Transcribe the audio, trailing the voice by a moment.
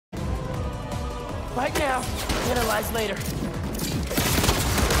Right now, analyze later.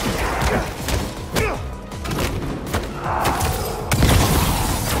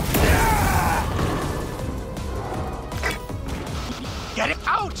 Get it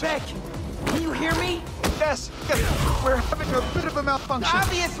out! Beck, can you hear me? Yes, we're having a bit of a malfunction.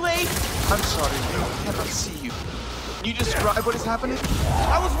 Obviously! I'm sorry, we cannot see you. Can you describe what is happening?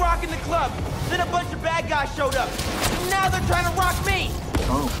 I was rocking the club, then a bunch of bad guys showed up. Now they're trying to rock me!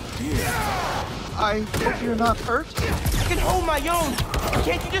 Oh, dear. I hope you're not hurt. I can hold my own.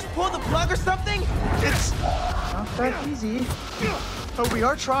 Can't you just pull the plug or something? It's not that easy. But we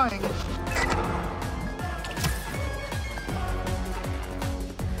are trying.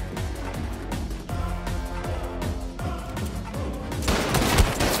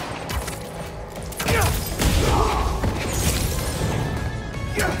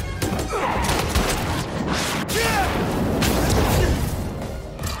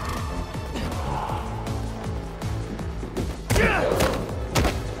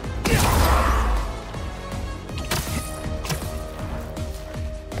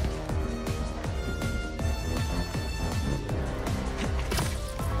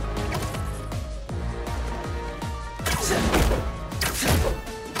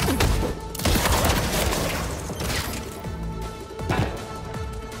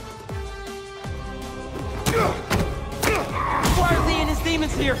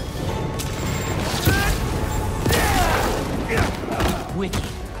 Demons here! Wicked.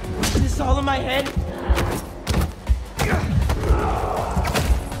 Is this all in my head?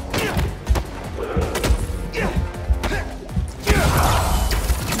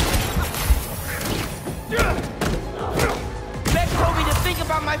 Beck told me to think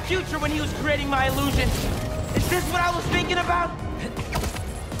about my future when he was creating my illusion. Is this what I was thinking about?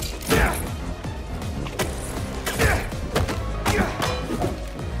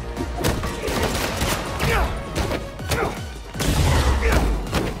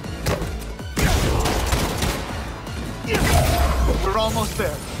 We're almost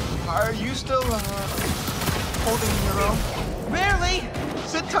there. Are you still, holding your own? Barely!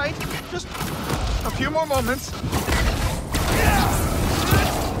 Sit tight. Just a few more moments.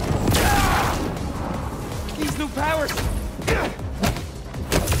 These new powers! Beck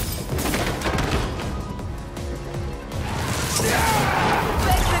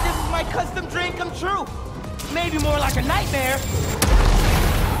said this is my custom dream come true. Maybe more like a nightmare.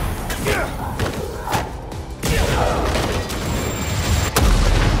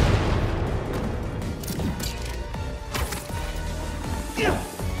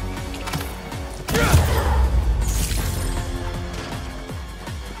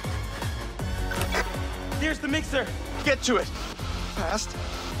 There's the mixer. Get to it. Fast.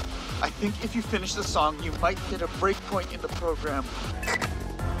 I think if you finish the song, you might hit a breakpoint in the program.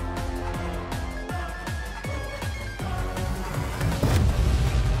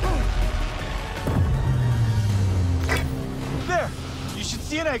 There! You should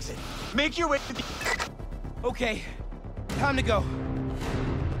see an exit. Make your way to the... Okay, time to go.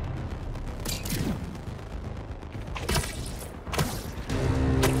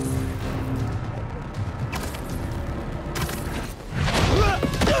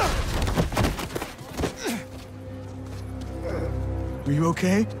 Are you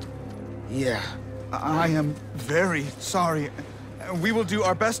okay? Yeah. I am very sorry. We will do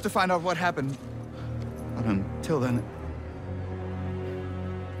our best to find out what happened. But until then,